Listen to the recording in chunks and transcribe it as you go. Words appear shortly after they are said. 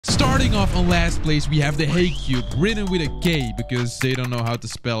starting off on last place, we have the Hey Cube, written with a K because they don't know how to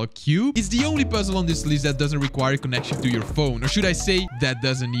spell cube. It's the only puzzle on this list that doesn't require a connection to your phone, or should I say, that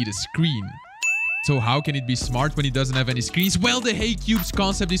doesn't need a screen. So how can it be smart when it doesn't have any screens? Well, the Hey Cubes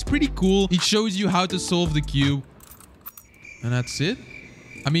concept is pretty cool. It shows you how to solve the cube. And that's it.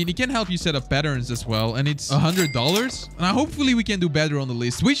 I mean, it can help you set up patterns as well, and it's $100. And hopefully we can do better on the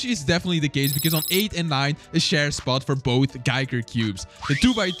list, which is definitely the case because on 8 and 9, a share spot for both Geiger cubes, the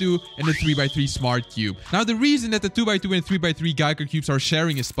 2x2 and the 3x3 smart cube. Now, the reason that the 2x2 and 3x3 Geiger cubes are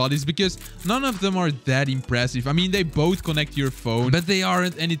sharing a spot is because none of them are that impressive. I mean, they both connect to your phone, but they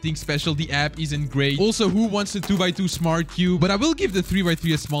aren't anything special. The app isn't great. Also, who wants the 2x2 smart cube? But I will give the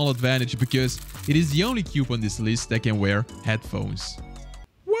 3x3 a small advantage because it is the only cube on this list that can wear headphones.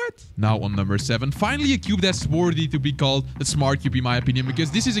 What? Now on number 7, finally a cube that's worthy to be called a smart cube in my opinion,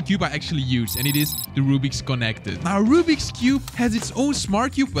 because this is a cube I actually use, and it is the Rubik's Connected. Now Rubik's Cube has its own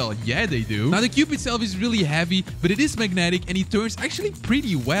smart cube. Well, yeah, they do. Now the cube itself is really heavy, but it is magnetic and it turns actually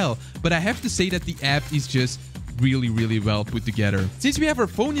pretty well. But I have to say that the app is just really well put together. Since we have our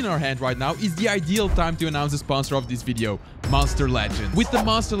phone in our hand right now, is the ideal time to announce the sponsor of this video, Monster Legends. With the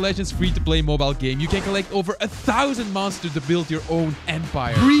Monster Legends free-to-play mobile game, you can collect over 1,000 monsters to build your own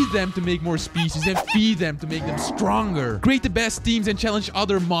empire. Breed them to make more species and feed them to make them stronger. Create the best teams and challenge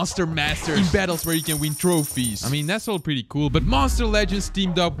other monster masters in battles where you can win trophies. I mean, that's all pretty cool, but Monster Legends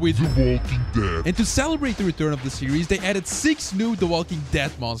teamed up with The Walking Dead. And to celebrate the return of the series, they added 6 new The Walking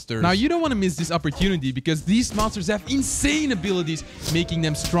Dead monsters. Now, you don't want to miss this opportunity because these monsters have insane abilities, making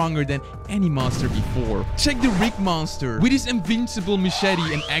them stronger than any monster before. Check the Rick monster. With his invincible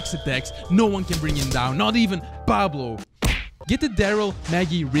machete and axe attacks, no one can bring him down, not even Pablo. Get the Daryl,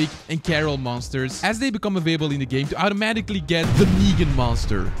 Maggie, Rick, and Carol monsters as they become available in the game to automatically get the Negan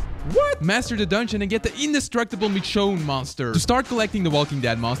monster. What? Master the dungeon and get the indestructible Michonne monster. To start collecting the Walking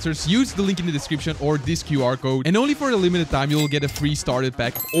Dead monsters, use the link in the description or this QR code, and only for a limited time you will get a free starter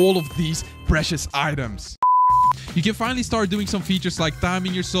pack of all of these precious items. You can finally start doing some features like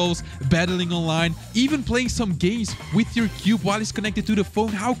timing your souls, battling online, even playing some games with your cube while it's connected to the phone.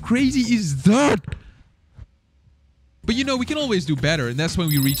 How crazy is that? But you know, we can always do better, and that's when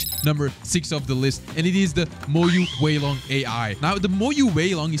we reach number 6 of the list, and it is the Moyu Weilong AI. Now, the Moyu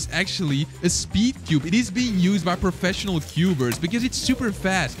Weilong is actually a speed cube. It is being used by professional cubers because it's super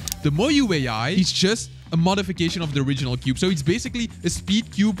fast. The Moyu AI is just a modification of the original cube. So it's basically a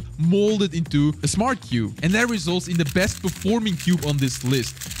speed cube molded into a smart cube. And that results in the best performing cube on this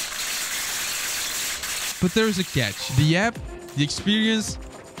list. But there's a catch. The app, the experience,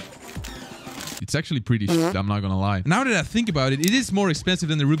 it's actually pretty shit, I'm not gonna lie. Now that I think about it, it is more expensive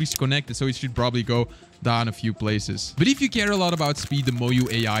than the Rubik's Connected, so it should probably go down a few places. But if you care a lot about speed, the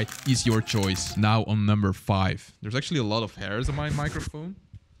Moyu AI is your choice. Now on number 5. There's actually a lot of hairs on my microphone.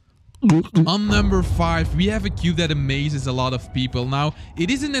 On number 5, we have a cube that amazes a lot of people. Now,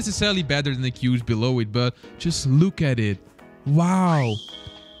 it isn't necessarily better than the cubes below it, but just look at it. Wow,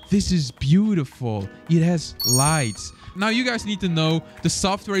 this is beautiful. It has lights. Now, you guys need to know the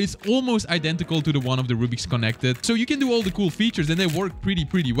software is almost identical to the one of the Rubik's Connected, so you can do all the cool features and they work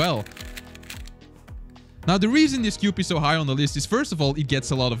pretty well. Now, the reason this cube is so high on the list is, first of all, it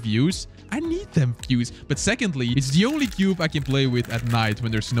gets a lot of views. I need them views. But secondly, it's the only cube I can play with at night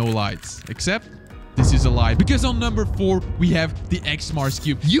when there's no lights. Except, this is a lie. Because on number 4, we have the X-Mars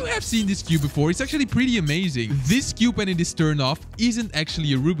cube. You have seen this cube before. It's actually pretty amazing. This cube, when it is turned off, isn't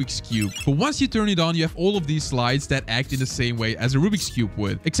actually a Rubik's cube. But once you turn it on, you have all of these slides that act in the same way as a Rubik's cube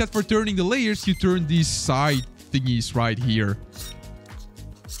would. Except for turning the layers, you turn these side thingies right here.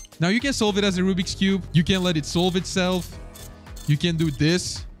 Now, you can solve it as a Rubik's cube. You can let it solve itself. You can do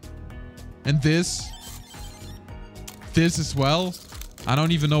this. And this as well. I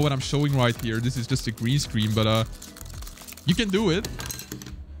don't even know what I'm showing right here. This is just a green screen, but you can do it.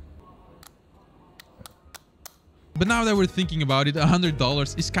 But now that we're thinking about it,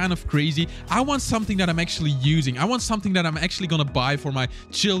 $100 is kind of crazy. I want something that I'm actually using. I want something that I'm actually gonna buy for my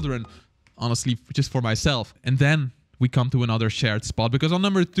children. Honestly, just for myself. And then we come to another shared spot, because on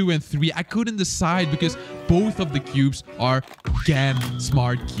number 2 and 3, I couldn't decide because both of the cubes are GAN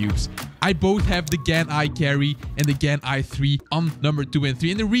smart cubes. I both have the GAN iCarry and the GAN i3 on number 2 and 3.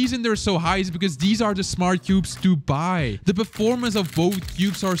 And the reason they're so high is because these are the smart cubes to buy. The performance of both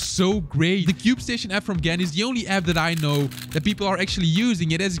cubes are so great. The CubeStation app from GAN is the only app that I know that people are actually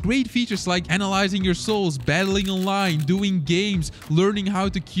using. It has great features like analyzing your souls, battling online, doing games, learning how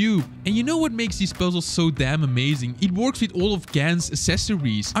to cube. And you know what makes these puzzles so damn amazing? It works with all of GAN's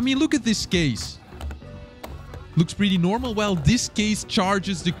accessories. I mean, look at this case. Looks pretty normal. Well, this case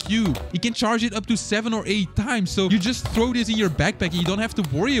charges the cube. You can charge it up to 7 or 8 times. So you just throw this in your backpack and you don't have to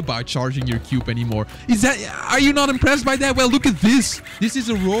worry about charging your cube anymore. Are you not impressed by that? Well, look at this. This is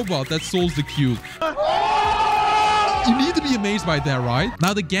a robot that solves the cube. You need to be amazed by that, right?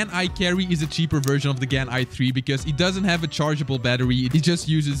 Now, the GAN iCarry is a cheaper version of the GAN i3 because it doesn't have a chargeable battery. It just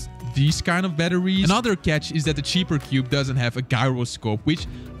uses these kind of batteries. Another catch is that the cheaper cube doesn't have a gyroscope, which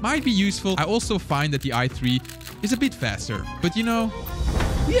might be useful. I also find that the i3 is a bit faster. But you know,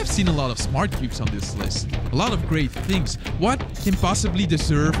 we have seen a lot of smart cubes on this list. A lot of great things. What can possibly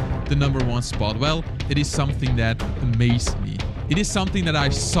deserve the #1 spot? Well, it is something that amazed me. It is something that I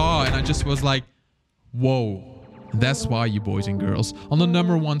saw and I just was like, whoa. That's why, you boys and girls, on the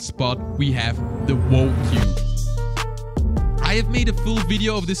 #1 spot, we have the Whoa Cube. I have made a full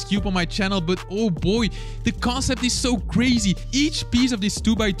video of this cube on my channel, but oh boy, the concept is so crazy. Each piece of this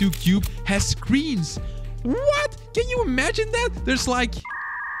 2x2 cube has screens. What? Can you imagine that? There's like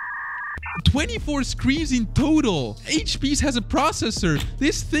 24 screens in total. Each piece has a processor.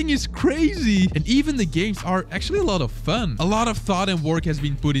 This thing is crazy. And even the games are actually a lot of fun. A lot of thought and work has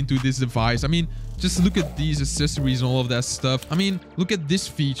been put into this device. I mean, just look at these accessories and all of that stuff. I mean, look at this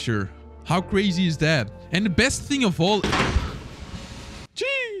feature. How crazy is that? And the best thing of all...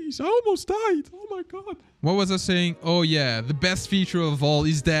 Jeez, I almost died. Oh my god. What was I saying? Oh yeah, the best feature of all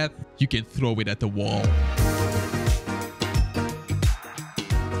is that you can throw it at the wall.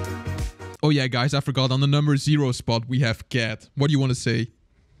 Oh yeah, guys, I forgot. On the #0 spot, we have Cat. What do you want to say?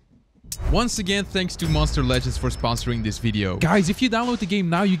 Once again, thanks to Monster Legends for sponsoring this video. Guys, if you download the game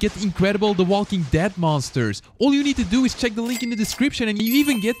now, you get the incredible The Walking Dead monsters. All you need to do is check the link in the description and you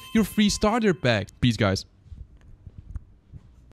even get your free starter pack. Peace, guys.